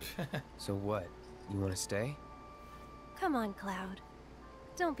 So what? You want to stay? Come on, Cloud.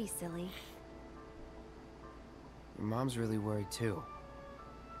 Don't be silly. Your mom's really worried too.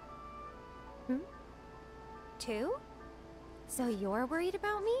 Two? So you're worried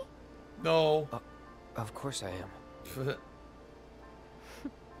about me? No. Of course I am.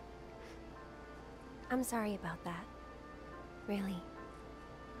 I'm sorry about that. Really.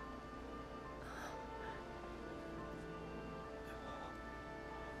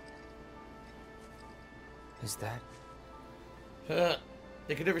 Is that?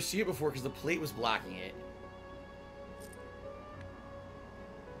 They could never see it before because the plate was blocking it.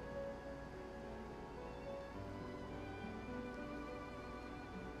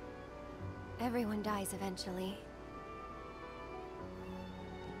 Everyone dies eventually.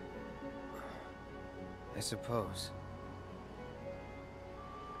 I suppose.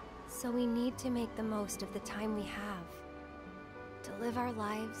 So we need to make the most of the time we have. To live our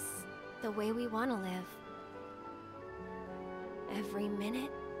lives the way we want to live. Every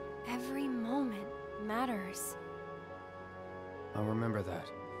minute, every moment matters. I'll remember that.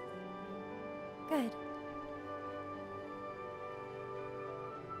 Good.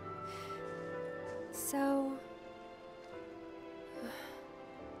 So...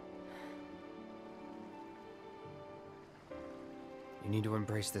 You need to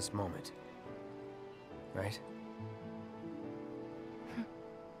embrace this moment. Right?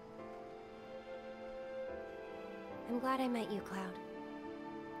 I'm glad I met you, Cloud.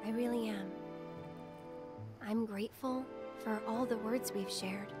 I really am. I'm grateful for all the words we've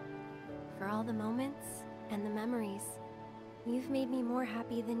shared, for all the moments and the memories. You've made me more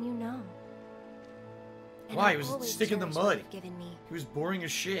happy than you know. And Why? He I'll was always sticking the cherish what mud. you've given me. He was boring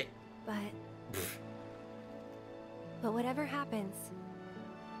as shit. But whatever happens,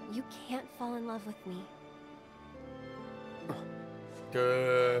 you can't fall in love with me.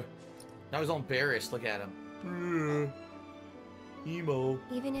 Now he's all embarrassed. Look at him. Emo.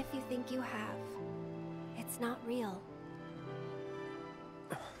 Even if you think you have, it's not real.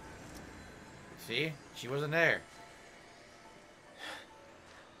 See? She wasn't there.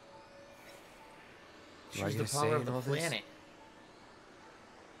 She was the power of the planet.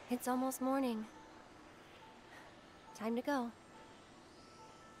 It's almost morning. Time to go.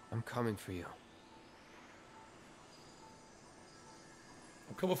 I'm coming for you.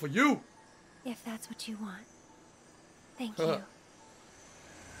 I'm coming for you! If that's what you want. Thank you.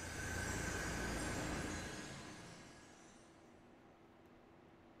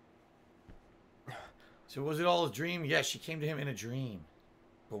 So was it all a dream? Yes, she came to him in a dream.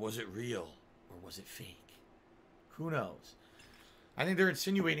 But was it real? Or was it fake? Who knows? I think they're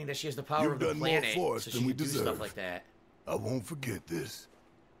insinuating that she has the power of the planet, You've done more for us so than she we can do deserve. stuff like that. I won't forget this.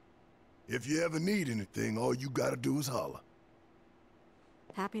 If you ever need anything, all you gotta do is holler.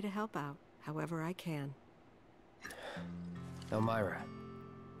 Happy to help out, however I can. Elmira.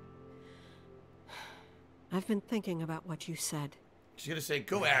 I've been thinking about what you said. She's gonna say,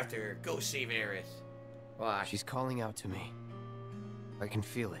 go after her. Go save Aerith. Why? She's calling out to me. I can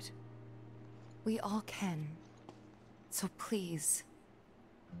feel it. We all can. So please.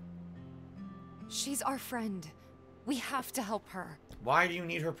 She's our friend. We have to help her. Why do you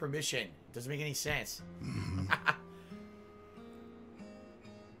need her permission? Doesn't make any sense.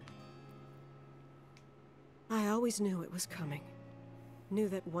 I always knew it was coming. Knew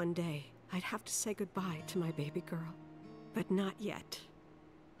that one day I'd have to say goodbye to my baby girl. But not yet.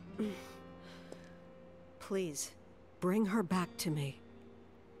 Please, bring her back to me.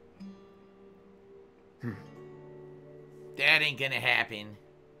 That ain't gonna happen.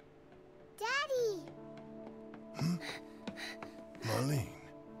 Daddy! Marlene.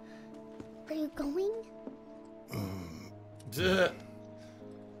 Are you going? Duh.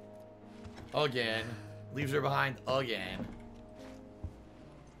 Again. Leaves her behind again.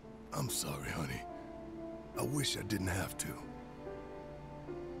 I'm sorry, honey. I wish I didn't have to.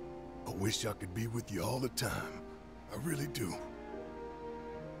 I wish I could be with you all the time. I really do.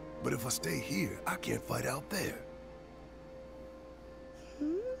 But if I stay here, I can't fight out there.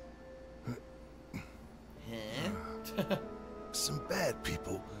 Huh? Some bad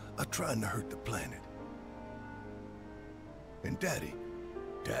people are trying to hurt the planet. And Daddy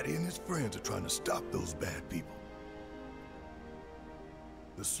and his friends are trying to stop those bad people.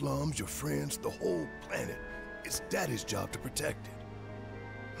 The slums, your friends, the whole planet. It's Daddy's job to protect it.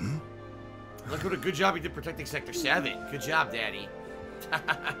 Look what a good job he did protecting Sector 7. Good job, Daddy.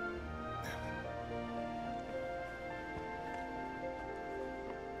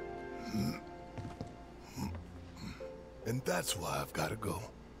 And that's why I've got to go.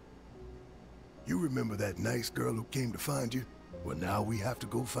 You remember that nice girl who came to find you? Well, now we have to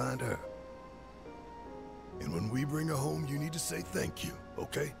go find her. And when we bring her home, you need to say thank you,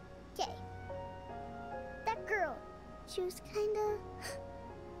 okay? Okay. That girl, she was kinda...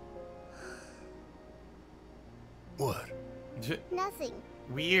 What? nothing.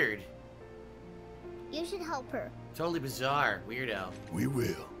 Weird. You should help her. Totally bizarre. Weirdo. We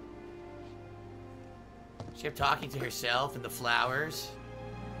will. She kept talking to herself and the flowers.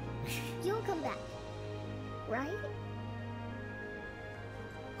 You'll come back. Right?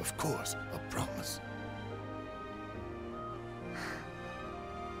 Of course, I promise.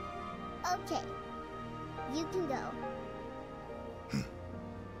 Okay. You can go.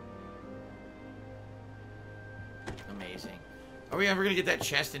 Amazing. Are we ever gonna get that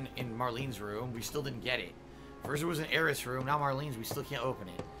chest in Marlene's room? We still didn't get it. First it was in Aerith's room, now Marlene's, we still can't open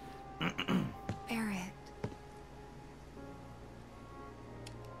it. Barrett.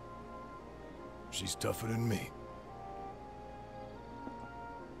 She's tougher than me.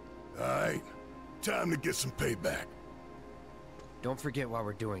 All right, time to get some payback. Don't forget why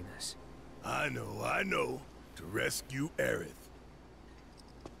we're doing this. I know. To rescue Aerith.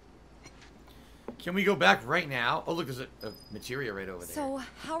 Can we go back right now? Oh, look, there's a materia right over there. So,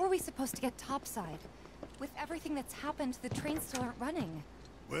 how are we supposed to get topside? With everything that's happened, the trains still aren't running.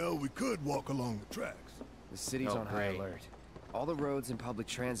 Well, we could walk along the tracks. The city's Oh, on high great. alert. All the roads and public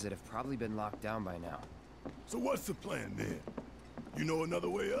transit have probably been locked down by now. So what's the plan then? You know another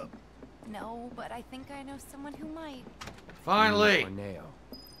way up? No, but I think I know someone who might. Finally! Corneo.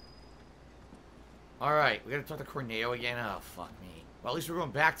 Alright, we gotta talk to Corneo again. Oh, fuck me. Well, at least we're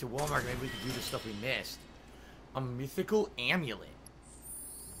going back to Walmart. Maybe we can do the stuff we missed. A mythical amulet.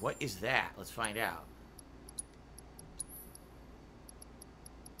 What is that? Let's find out.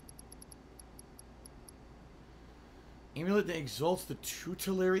 Amulet that exalts the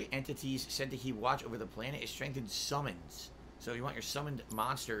tutelary entities said to keep watch over the planet. It strengthens summons. So you want your summoned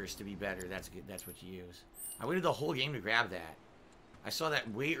monsters to be better. That's good. That's what you use. I waited the whole game to grab that. I saw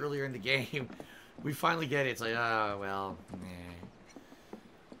that way earlier in the game. We finally get it. It's like, oh, well, meh.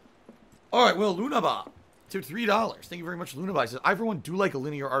 Alright, well, Lunaba. To $3. Thank you very much, Lunaba. He says, I, for one, do like a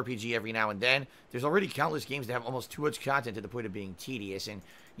linear RPG every now and then. There's already countless games that have almost too much content to the point of being tedious. And,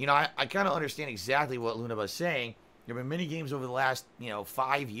 you know, I kind of understand exactly what Lunaba is saying. There have been many games over the last,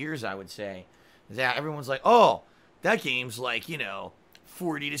 5 years, I would say, that everyone's like, oh, that game's like,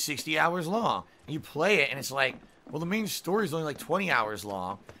 40 to 60 hours long. And you play it, and it's like, well, the main story is only like 20 hours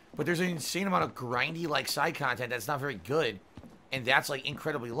long, but there's an insane amount of grindy, like, side content that's not very good, and that's, like,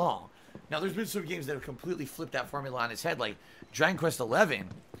 incredibly long. Now, there's been some games that have completely flipped that formula on its head, like Dragon Quest XI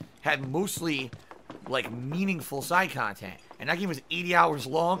had mostly, like, meaningful side content, and that game was 80 hours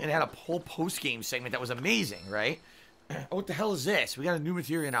long, and it had a whole post-game segment that was amazing, right? Oh, what the hell is this? We got a new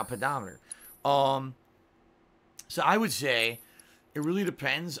material now, pedometer. So I would say it really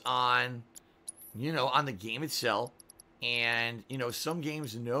depends on, on the game itself. And, some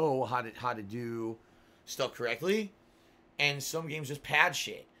games know how to do stuff correctly. And some games just pad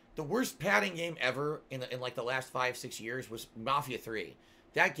shit. The worst padding game ever in like the last 5-6 years was Mafia 3.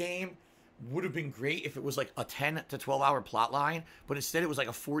 That game would have been great if it was like a 10 to 12 hour plot line, but instead it was like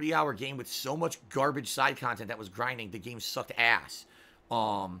a 40-hour game with so much garbage side content that was grinding. The game sucked ass.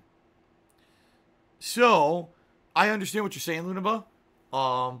 So I understand what you're saying, Lunaba.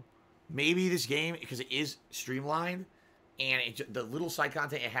 Maybe this game, because it is streamlined and the little side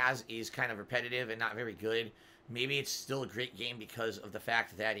content it has is kind of repetitive and not very good. Maybe it's still a great game because of the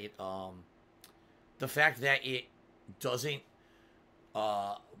fact that it doesn't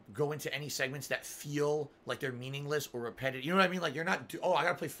go into any segments that feel like they're meaningless or repetitive. You know what I mean? Like, you're not, I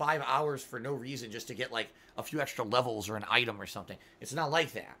gotta play 5 hours for no reason just to get, like, a few extra levels or an item or something. It's not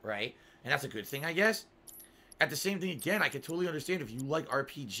like that, right? And that's a good thing, I guess. At the same thing, again, I can totally understand if you like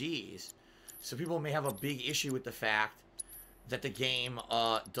RPGs. Some people may have a big issue with the fact that the game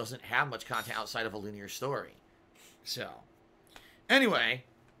doesn't have much content outside of a linear story. So, anyway,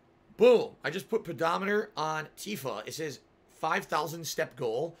 boom. I just put pedometer on Tifa. It says 5,000 step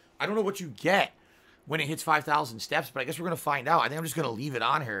goal. I don't know what you get when it hits 5,000 steps, but I guess we're going to find out. I think I'm just going to leave it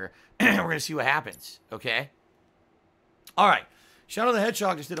on her, and we're going to see what happens, okay? All right. Shadow the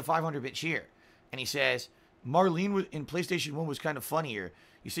Hedgehog just did a 500-bit cheer, and he says, Marlene in PlayStation 1 was kind of funnier.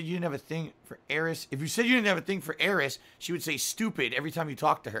 You said you didn't have a thing for Eris. If you said you didn't have a thing for Eris, she would say stupid every time you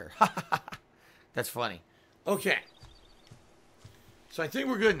talk to her. That's funny. Okay. So I think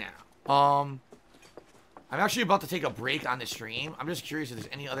we're good now. I'm actually about to take a break on the stream. I'm just curious if there's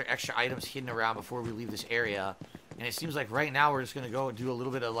any other extra items hidden around before we leave this area. And it seems like right now we're just going to go and do a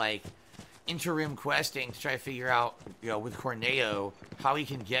little bit of, like, interim questing to try to figure out, with Corneo, how he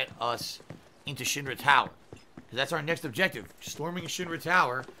can get us into Shinra Tower. Because that's our next objective. Storming Shinra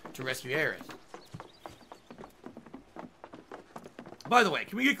Tower to rescue Aerith. By the way,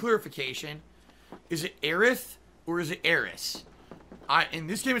 can we get clarification? Is it Aerith or is it Eris? In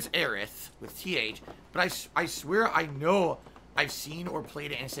this game it's Aerith with TH, but I swear I know I've seen or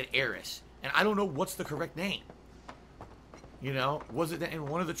played it and it said Eris. And I don't know what's the correct name. Was it that in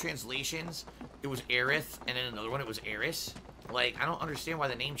one of the translations it was Aerith and in another one it was Eris? Like, I don't understand why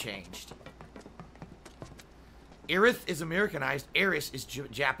the name changed. Aerith is Americanized, Eris is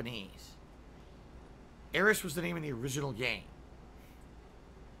Japanese. Eris was the name in the original game.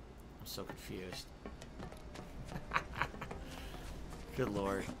 I'm so confused. Good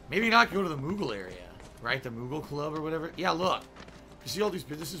lord. Maybe not go to the Moogle area, right? The Moogle Club or whatever. Yeah, look. You see all these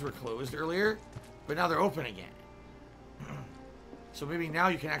businesses were closed earlier, but now they're open again. So maybe now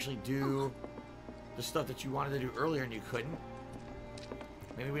you can actually do the stuff that you wanted to do earlier and you couldn't.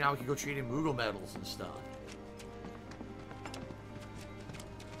 Maybe now we can go trade in Moogle medals and stuff.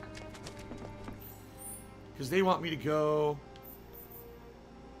 Because they want me to go...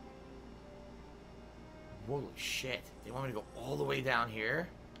 Holy shit. They want me to go all the way down here.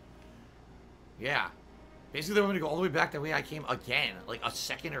 Yeah. Basically, they want me to go all the way back the way I came again. Like, a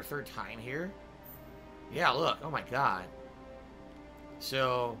second or third time here. Yeah, look. Oh, my God.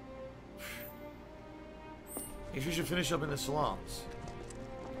 So... I guess we should finish up in the slums.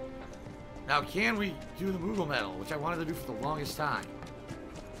 Now, can we do the Moogle Medal, which I wanted to do for the longest time?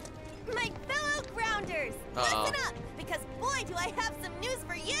 My fellow grounders, listen up, because boy, do I have some news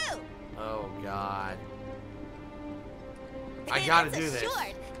for you. Oh, God. I gotta do this.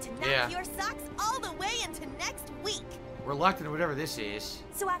 Assured to knock your socks all the way into next week. Reluctant or whatever this is.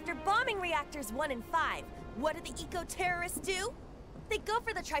 So after bombing reactors 1 and 5, what do the eco-terrorists do? They go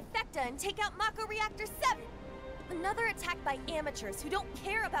for the trifecta and take out Mako Reactor 7. Another attack by amateurs who don't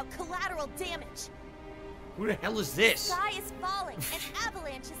care about collateral damage. Who the hell is this? The sky is falling and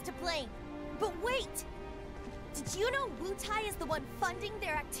Avalanche is to blame. But wait! Did you know Wutai is the one funding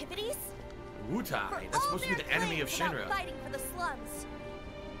their activities? Wutai? That's supposed to be the enemy of Shinra. Fighting for the slums.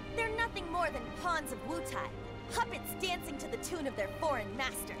 They're nothing more than pawns of Wutai. Puppets dancing to the tune of their foreign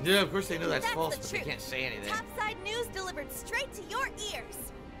masters. Yeah, of course they know that's false, but they truth. can't say anything. Topside news delivered straight to your ears.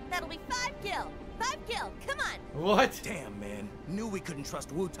 That'll be 5 gil. 5 gil, come on. What? Damn, man. Knew we couldn't trust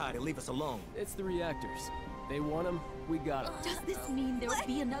Wutai to leave us alone. It's the reactors. They want them, we got them. Does this mean there'll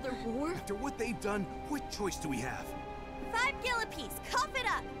be another war? After what they've done, what choice do we have? 5 gil apiece, cough it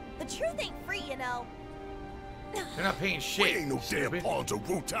up. The truth ain't free, you know. They're not paying shit. We ain't no damn pawns of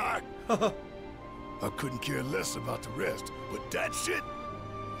Wutai. I couldn't care less about the rest, but that shit...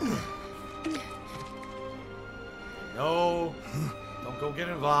 No. Don't go get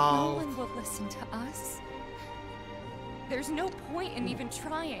No involved. one will listen to us. There's no point in even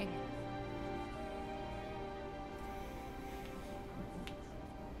trying.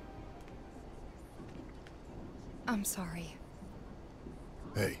 I'm sorry.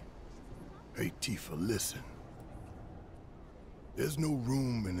 Hey, Tifa, listen. There's no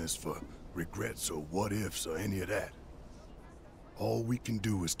room in this for regrets or what-ifs or any of that. All we can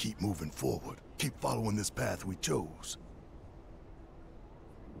do is keep moving forward, keep following this path we chose.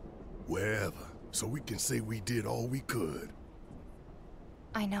 Wherever, so we can say we did all we could.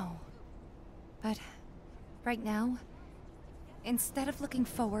 I know. But right now, instead of looking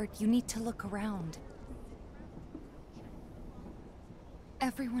forward, you need to look around.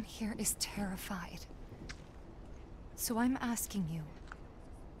 Everyone here is terrified. So I'm asking you,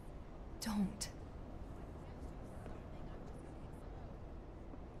 don't.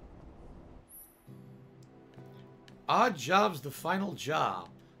 Odd Job's the final job.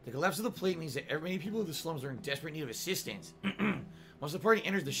 The collapse of the plate means that many people in the slums are in desperate need of assistance. Once the party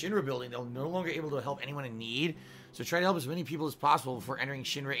enters the Shinra building, they'll no longer able to help anyone in need, so try to help as many people as possible before entering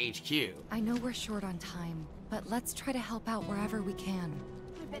Shinra HQ. I know we're short on time, but let's try to help out wherever we can.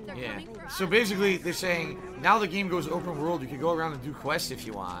 Yeah. So basically, they're saying, now the game goes open world, you can go around and do quests if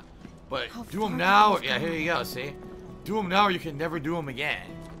you want. But do them now, yeah, here you go, see? Do them now or you can never do them again.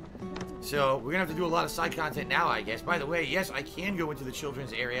 So, we're gonna have to do a lot of side content now, I guess. By the way, yes, I can go into the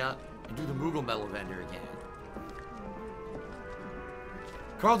children's area and do the Moogle Medal vendor again.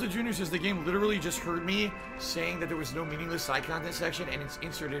 Carlton Jr. says the game literally just heard me saying that there was no meaningless side content section, and it's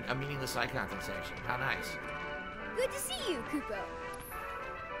inserted a meaningless side content section. How nice. Good to see you, Kupo.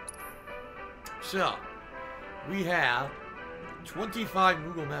 So, we have 25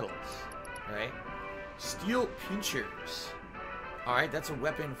 Moogle medals, right? Steel pinchers. Alright, that's a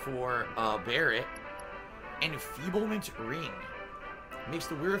weapon for Barrett. Enfeeblement ring. Makes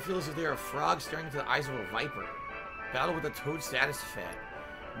the wearer feel as if they are a frog staring into the eyes of a viper. Battle with a toad status effect.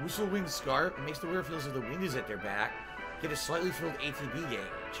 Mussel Wind Scarf makes the wearer feel as if the wind is at their back. Get a slightly filled ATB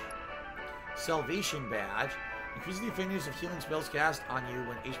gauge. Salvation Badge. Increases the effectiveness of healing spells cast on you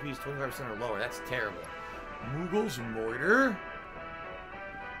when HP is 25% or lower. That's terrible. Moogle's Mortar.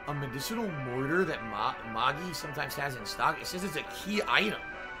 A medicinal mortar that Magi sometimes has in stock. It says it's a key item.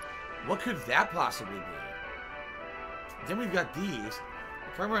 What could that possibly be? Then we've got these.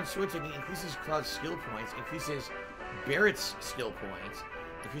 The primer on sword technique increases Cloud's skill points, increases Barrett's skill points,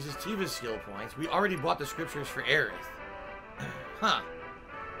 increases Tiva's skill points. We already bought the scriptures for Aerith. Huh.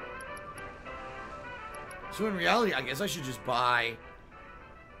 So in reality, I guess I should just buy...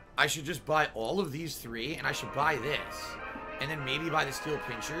 all of these three, and I should buy this. And then maybe buy the steel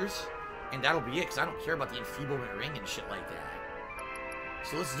pinchers. And that'll be it, because I don't care about the enfeeblement ring and shit like that.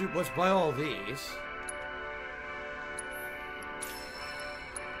 So let's buy all these.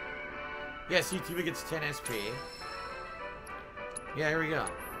 Yeah, see, Tiva gets 10 SP. Yeah, here we go.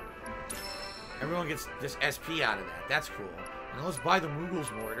 Everyone gets this SP out of that. That's cool. And let's buy the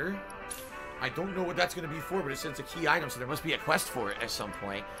Moogle's Mortar. I don't know what that's going to be for, but it says it's a key item, so there must be a quest for it at some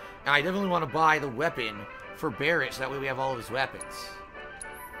point. And I definitely want to buy the weapon for Barrett, so that way we have all of his weapons.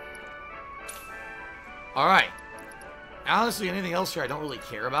 Alright. Honestly, anything else here I don't really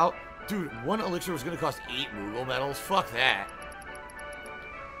care about. Dude, one elixir was going to cost 8 Moogle medals. Fuck that.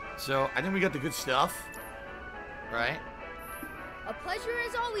 So, I think we got the good stuff. Right? A pleasure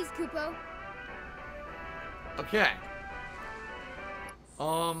as always, Kupo. Okay.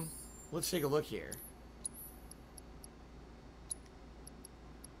 Let's take a look here.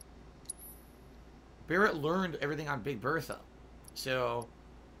 Barrett learned everything on Big Bertha. So,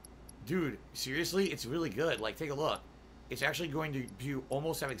 dude, seriously, it's really good. Like, take a look. It's actually going to do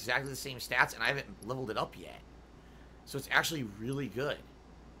almost have exactly the same stats, and I haven't leveled it up yet. So it's actually really good.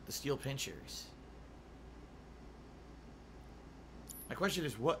 The steel pinchers. My question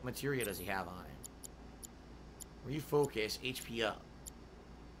is, what materia does he have on it? Refocus, HP up.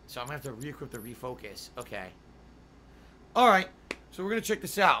 So I'm going to have to re-equip the refocus. Okay. Alright, so we're going to check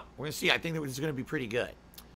this out. We're going to see. I think that this is going to be pretty good.